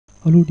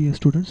Hello dear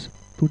students,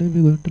 today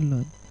we are going to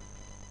learn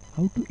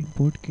how to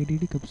import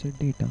KDD Cupset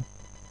data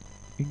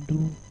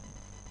into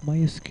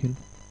MySQL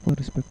for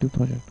respective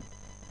project.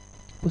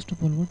 First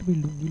of all, what we'll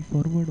do,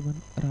 we'll forward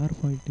one RAR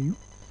file to you,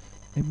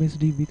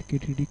 msd with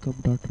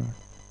kddcup.rar.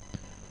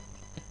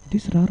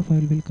 This RAR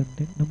file will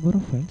contain number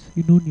of files,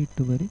 you no need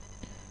to worry.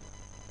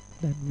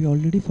 Then we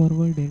already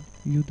forwarded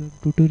you the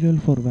tutorial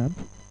for WAMP.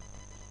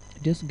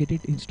 Just get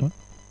it installed.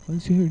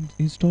 Once you have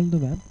installed the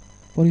WAMP,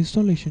 for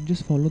installation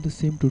just follow the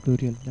same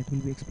tutorial that will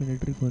be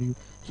explanatory for you.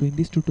 So in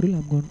this tutorial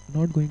I'm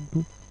not going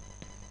to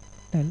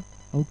tell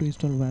how to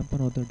install WAMP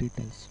and other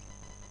details.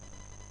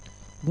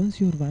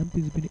 Once your WAMP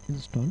is been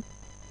installed,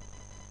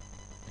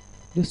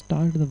 just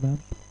start the WAMP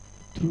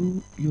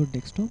through your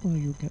desktop, or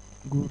you can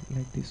go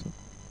like this one.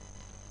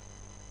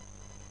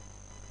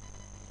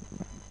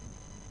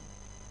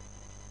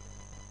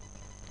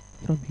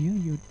 From here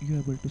you are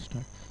able to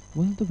start.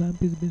 Once the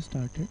WAMP is been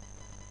started,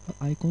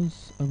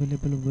 icons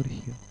available over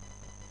here.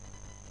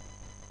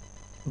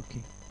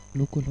 Okay,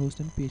 localhost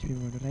and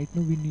phpMyAdmin. Right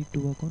now we need to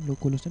work on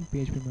localhost and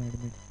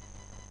phpMyAdmin.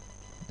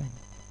 Then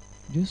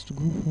just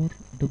go for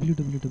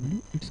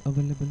www. It's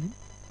available in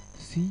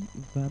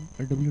cwamp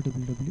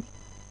www.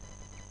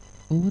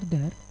 Over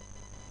there,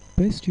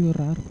 paste your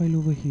RAR file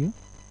over here,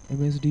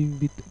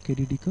 msd with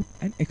kddcup,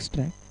 and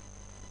extract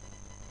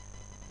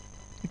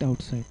it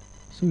outside.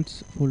 So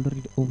it's folder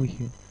over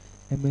here,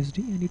 msd,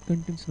 and it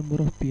contains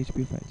number of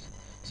php files.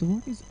 So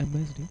what is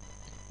msd?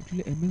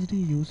 Actually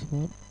msd used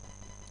for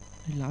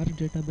large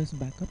database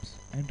backups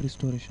and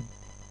restoration.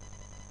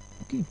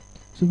 Okay,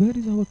 so where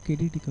is our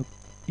KDD cup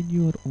in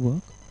your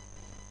work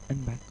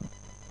and backup?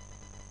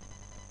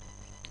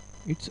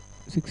 It's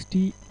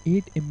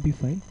 68 MB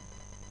file,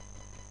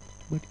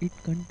 but it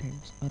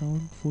contains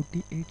around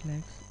 48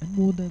 lakhs and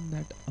more than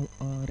that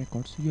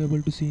records. You are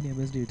able to see in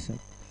MSD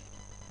itself.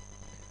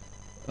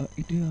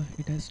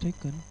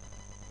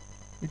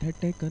 It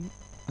had taken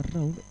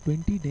around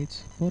 20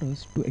 days for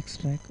us to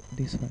extract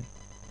this file.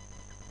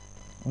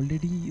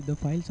 Already the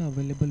files are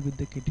available with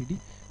the KDD,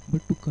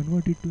 but to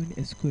convert it to an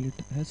SQL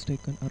it has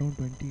taken around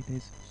 20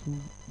 days. So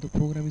the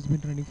program has been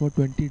running for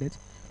 20 days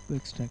to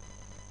extract.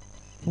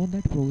 For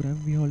that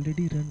program we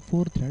already run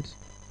 4 threads,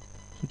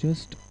 so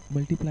just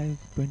multiply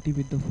 20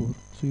 with the 4,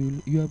 so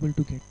you are able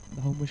to get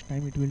how much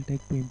time it will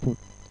take to import.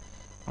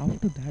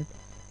 After that,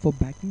 for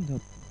backing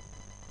up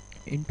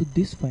into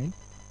this file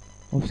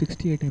of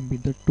 68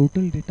 MB, the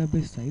total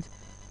database size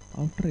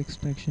after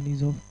extraction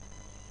is of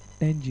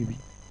 10 GB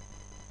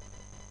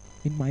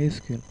in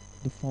MySQL,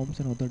 the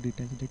forms and other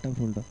details data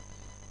folder.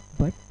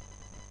 But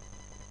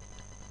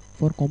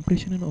for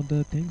compression and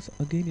other things,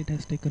 again it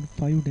has taken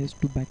 5 days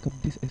to back up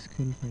this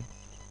SQL file,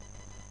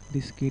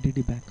 this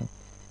KDD backup.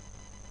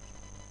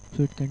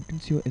 So it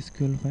contains your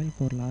SQL file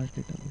for large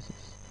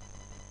databases.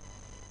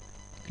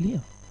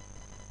 Clear?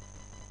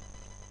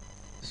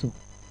 So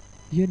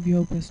here we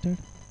have pasted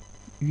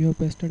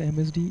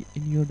MSD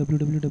in your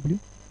www.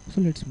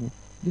 So let's move.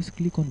 Just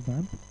click on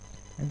WAMP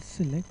and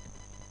select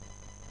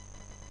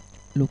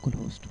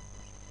localhost.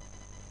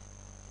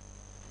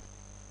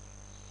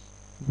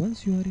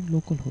 Once you are in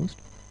localhost,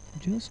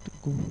 just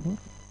go for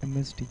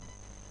MSD.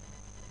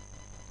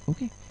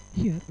 Okay,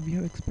 here we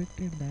have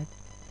expected that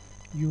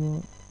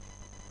your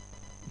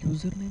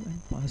username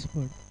and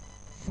password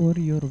for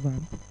your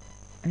WAMP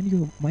and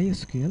your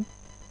MySQL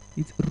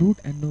is root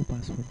and no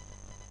password,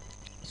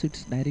 so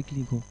it's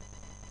directly go.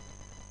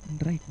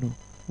 And right now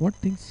what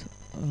things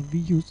we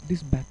use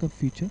this backup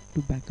feature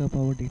to back up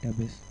our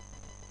database.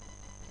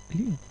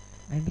 Clear?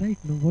 And right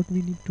now what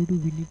we need to do,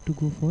 we need to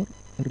go for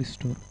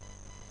restore.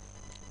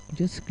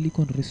 Just click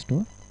on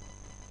restore,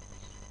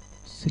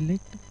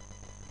 select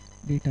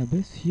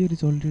database. Here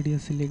is already a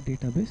select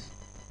database,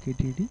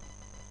 KDD.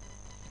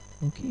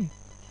 Okay,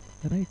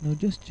 right now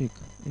just check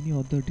any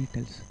other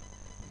details,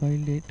 file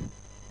date,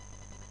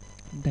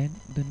 then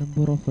the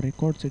number of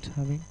records it's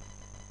having.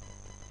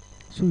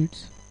 So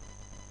it's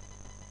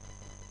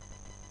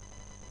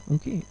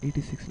okay,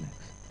 86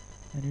 lakhs,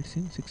 and it's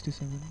in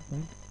 67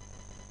 point.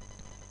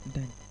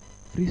 Then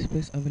free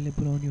space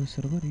available on your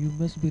server, you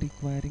must be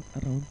requiring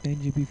around 10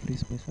 GB free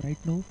space. Right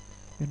now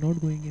we are not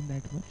going in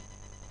that much,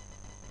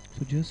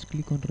 so just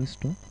click on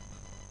restore.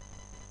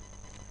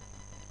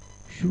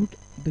 Should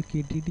the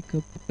KDD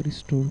cup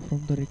restore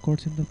from the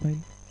records in the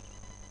file?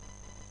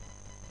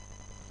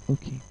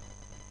 Okay,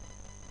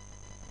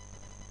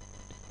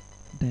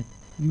 then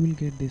you will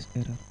get this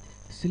error,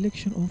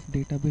 selection of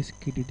database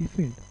KDD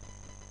failed.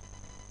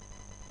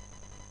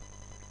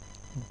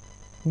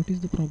 What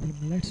is the problem?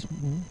 Let's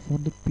move for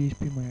the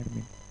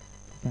phpMyAdmin.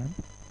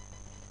 WAMP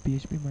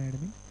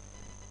phpMyAdmin,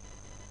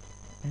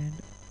 and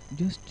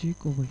just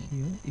check over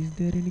here, is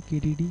there any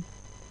KDD?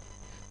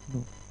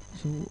 No.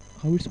 So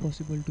how it's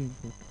possible to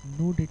import?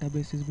 No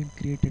database has been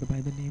created by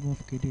the name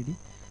of KDD,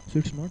 so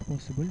it's not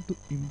possible to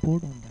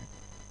import on that.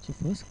 So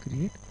first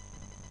create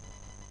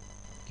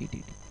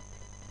KDD,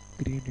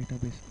 create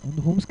database. On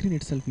the home screen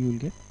itself you will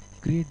get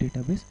create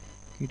database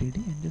KDD,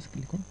 and just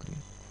click on create.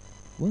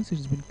 Once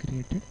it's been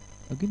created,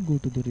 again go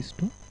to the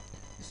restore,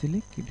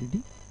 select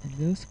KDD and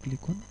just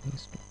click on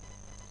restore.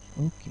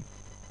 Okay,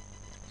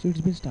 so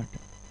it's been started.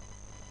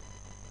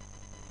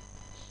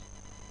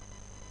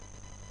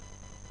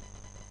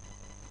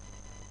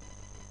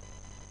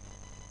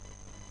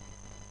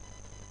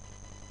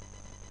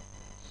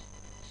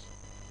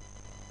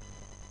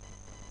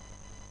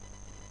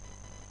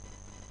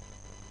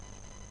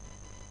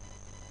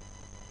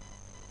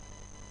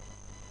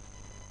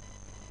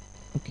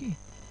 Okay,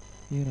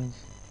 here is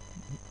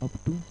up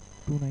to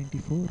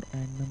 294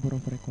 and number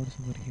of records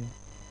over here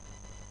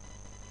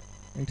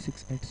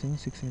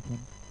 8687681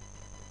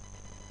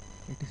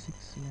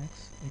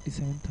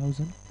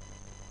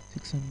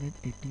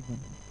 86,87,681.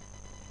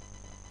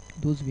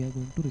 Those we are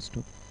going to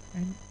restore,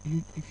 and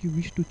if you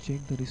wish to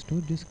check the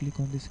restore, just click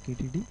on this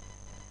KDD.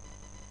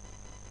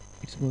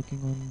 It's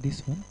working on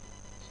this one,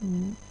 so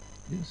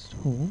just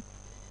home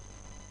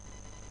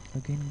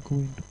again, go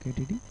into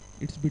KDD.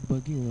 It's a bit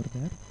buggy over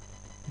there,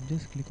 and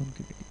just click on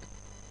KDD.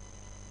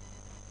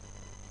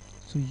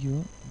 So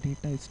your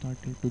data is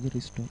started to the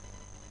restore.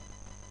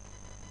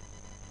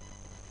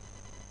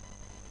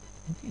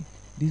 Okay,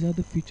 these are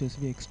the features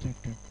we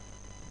extracted.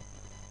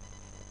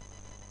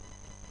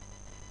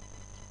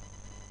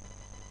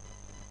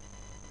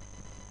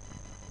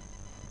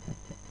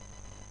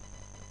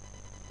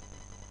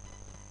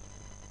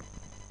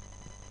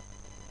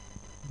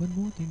 One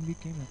more thing we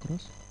came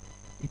across,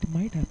 it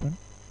might happen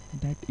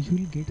that you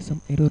will get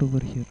some error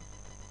over here.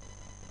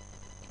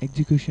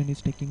 Execution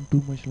is taking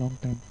too much long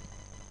time.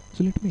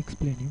 So let me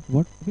explain you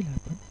what will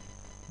happen.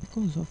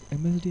 Because of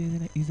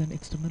MSD is an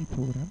external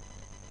program,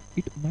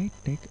 it might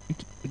take,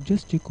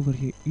 just check over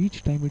here,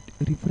 each time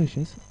it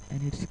refreshes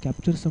and it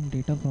captures some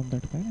data from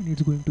that file and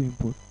it's going to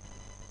import.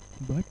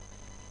 But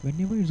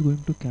whenever it's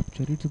going to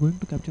capture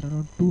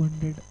around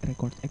 200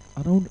 records,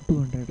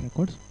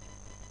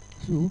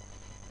 so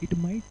it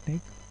might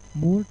take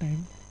more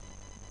time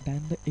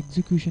than the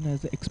execution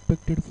as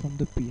expected from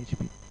the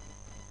PHP.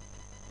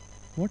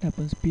 What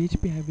happens,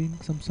 PHP having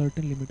some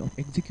certain limit of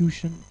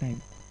execution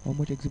time, how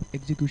much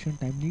execution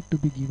time need to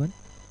be given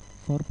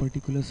for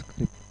particular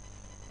script.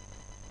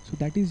 So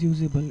that is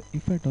usable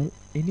if at all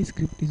any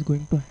script is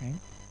going to hang.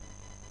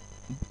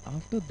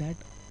 After that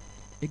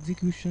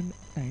execution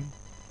time,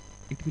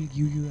 it will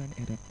give you an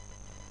error.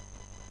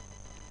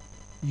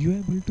 You are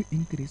able to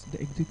increase the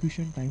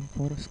execution time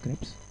for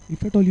scripts.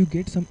 If at all you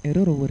get some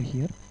error over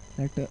here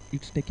that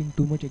it's taking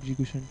too much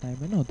execution time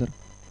and other.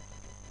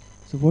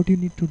 So what you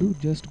need to do,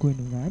 just go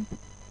in WAMP,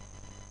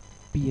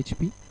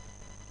 PHP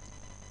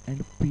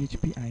and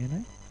PHP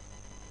ini.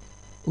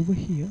 Over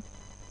here,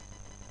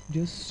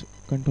 just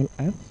Control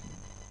F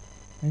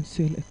and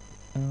select,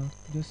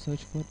 just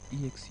search for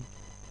exe.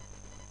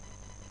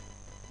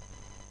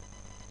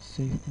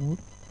 Safe mode.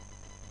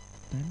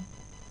 Then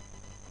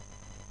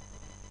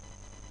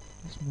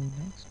just move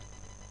next.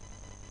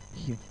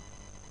 Here,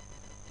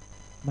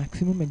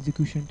 maximum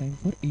execution time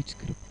for each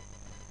script.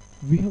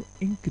 We have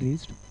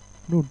increased.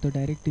 Note the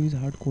directive is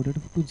hard coded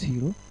to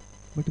 0,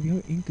 but we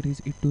have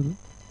increased it to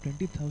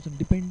 20,000.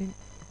 Depending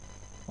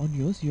on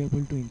yours, you are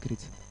able to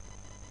increase.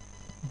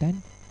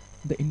 Then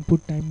the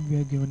input time we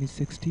are given is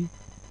 60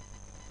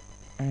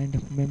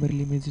 and memory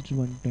limit is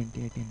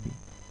 128 MB.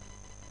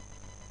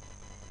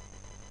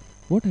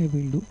 What I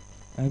will do,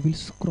 I will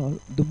scroll.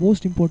 The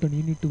most important,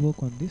 you need to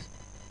work on this.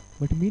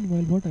 But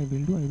meanwhile, what I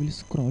will do, I will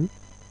scroll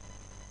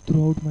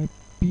throughout my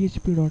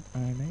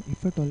php.ini.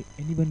 If at all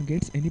anyone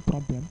gets any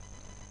problem,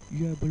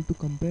 you are able to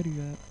compare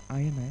your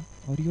ini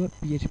or your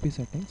PHP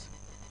settings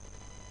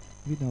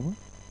with our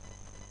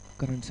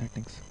current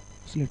settings.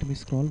 So let me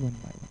scroll one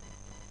by one.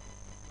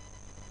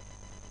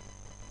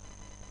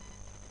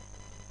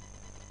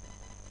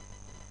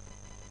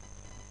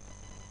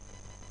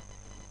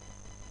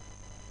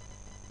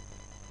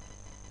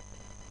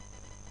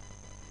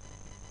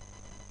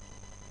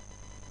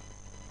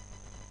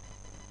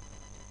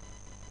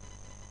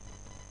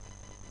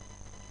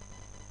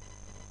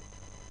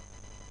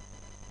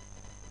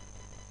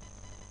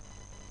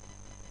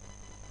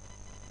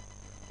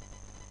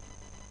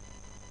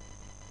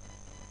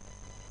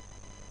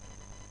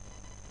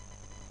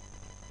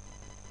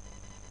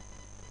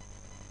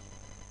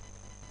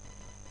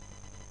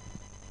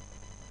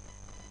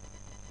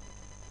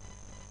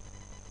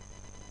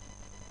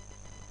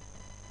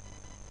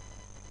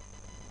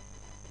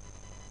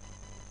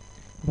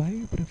 Why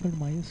I preferred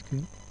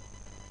MySQL?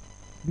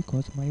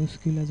 Because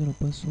MySQL is an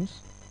open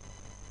source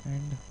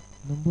and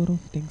number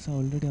of things are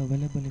already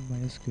available in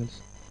MySQL.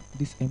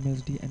 This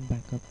MSD and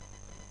backup.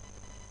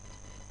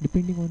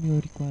 Depending on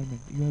your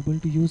requirement, you are able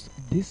to use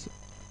this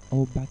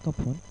or backup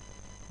one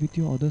with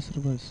your other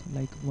servers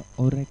like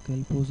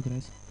Oracle,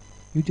 Postgres.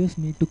 You just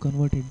need to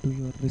convert into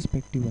your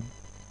respective one.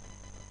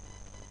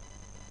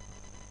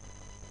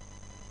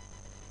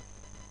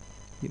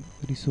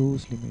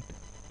 Resource limit,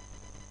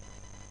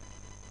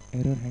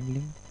 error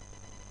handling,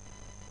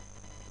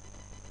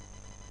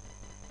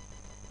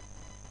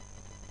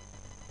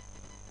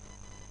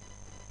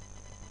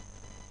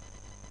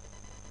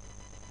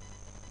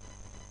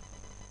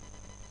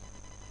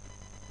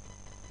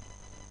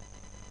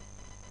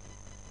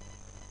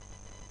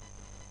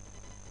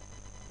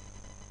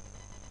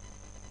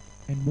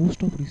 and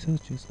most of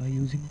researchers are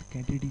using the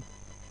KDD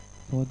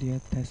for their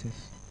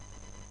thesis.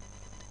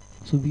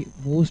 So we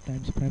most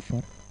times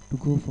prefer to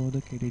go for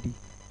the KDD.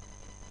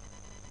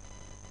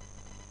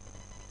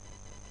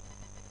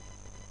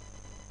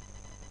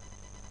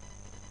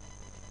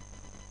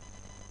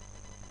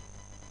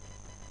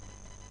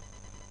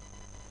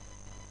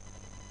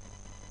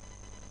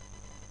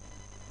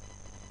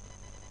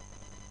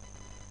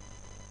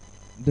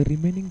 The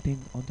remaining thing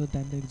other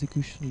than the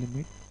execution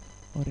limit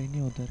or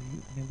any other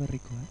you never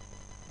require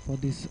for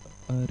this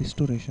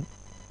restoration,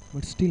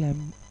 but still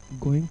I'm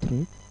going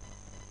through it.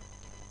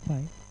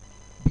 Why?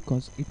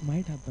 Because it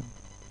might happen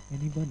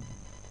anyone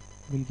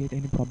will get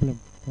any problem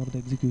for the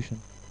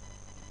execution.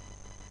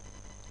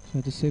 So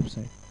at the safe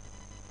side.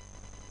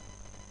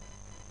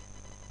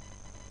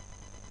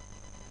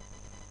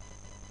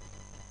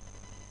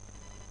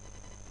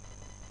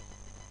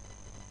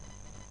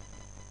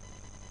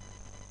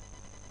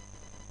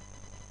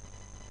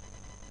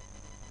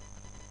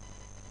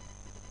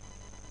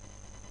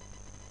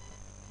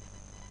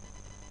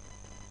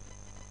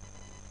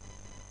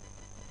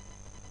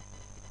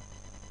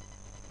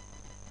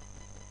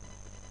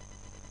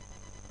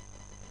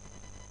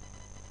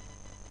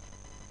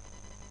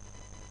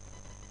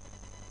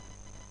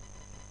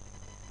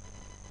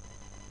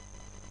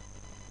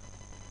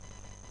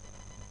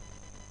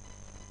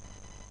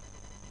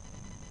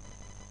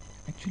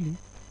 Actually,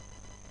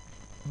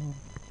 uh,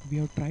 we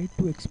have tried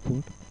to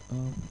export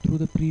through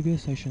the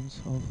previous sessions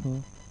of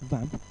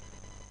WAMP.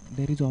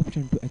 There is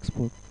option to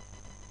export.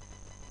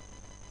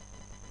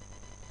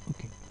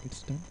 Okay,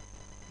 it's done.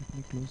 Let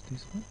me close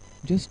this one.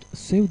 Just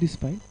save this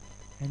file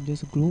and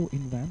just go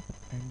in WAMP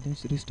and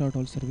just restart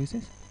all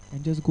services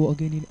and just go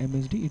again in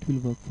MSD. It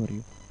will work for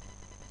you.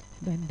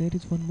 Then there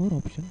is one more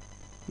option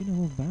in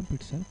our WAMP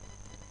itself,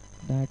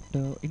 that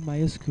in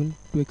MySQL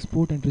to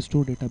export and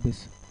restore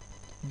database.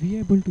 We are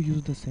able to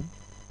use the same,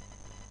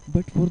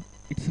 but for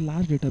it's a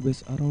large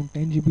database, around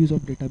 10 GBs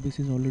of database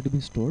is already been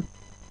stored.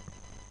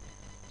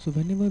 So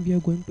whenever we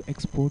are going to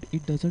export,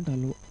 it doesn't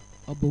allow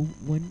above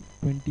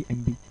 120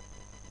 MB,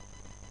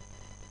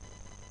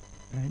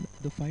 and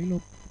the file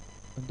of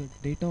the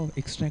data of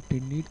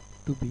extracted need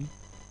to be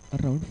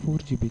around 4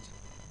 GBs,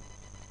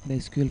 the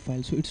SQL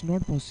file. So it's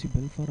not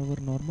possible for our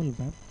normal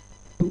WAMP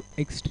to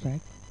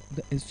extract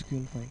the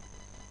SQL file.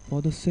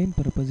 For the same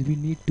purpose, we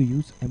need to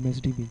use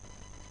MSDB.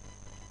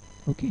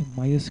 Okay,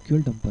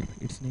 MySQL dumper.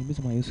 Its name is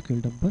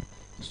MySQL dumper.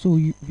 So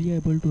we are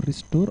able to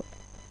restore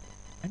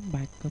and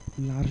back up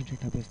large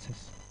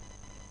databases.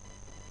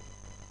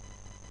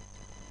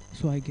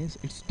 So I guess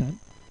it's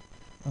done.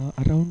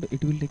 Around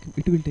it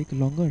will take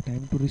longer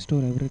time to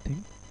restore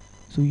everything.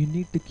 So you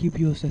need to keep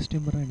your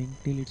system running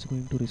till it's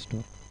going to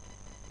restore.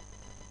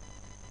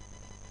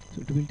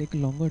 So it will take a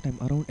longer time.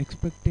 Around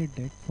expected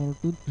date for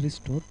to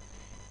restore,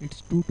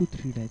 it's 2 to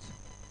 3 days.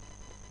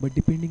 But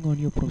depending on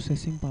your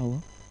processing power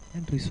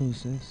and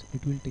resources,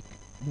 it will take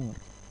more.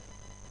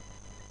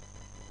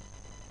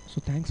 So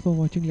thanks for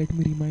watching. Let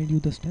me remind you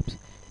the steps.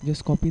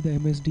 Just copy the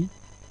MSD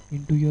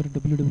into your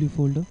www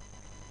folder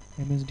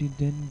MSD,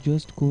 then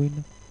just go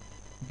in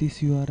this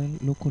URL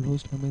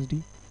localhost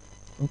MSD.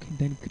 Okay,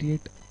 then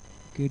create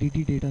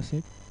KDD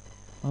dataset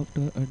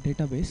after a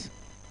database,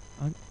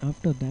 and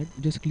after that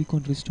just click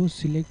on restore.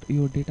 Select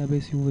your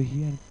database over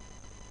here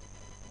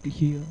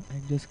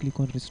and just click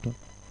on restore.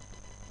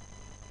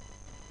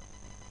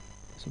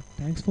 So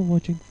thanks for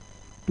watching.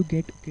 To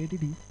get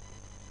KDD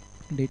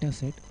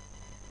dataset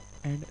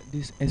and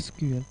this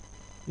SQL,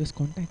 just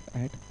contact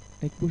at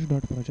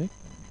techpush.project.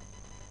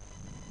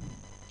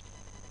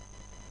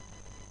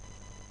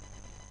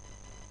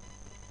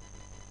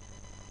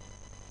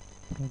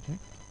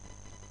 project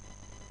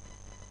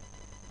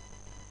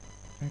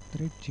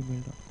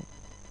 @gmail.com.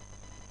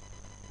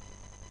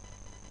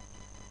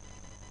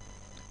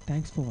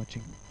 Thanks for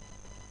watching.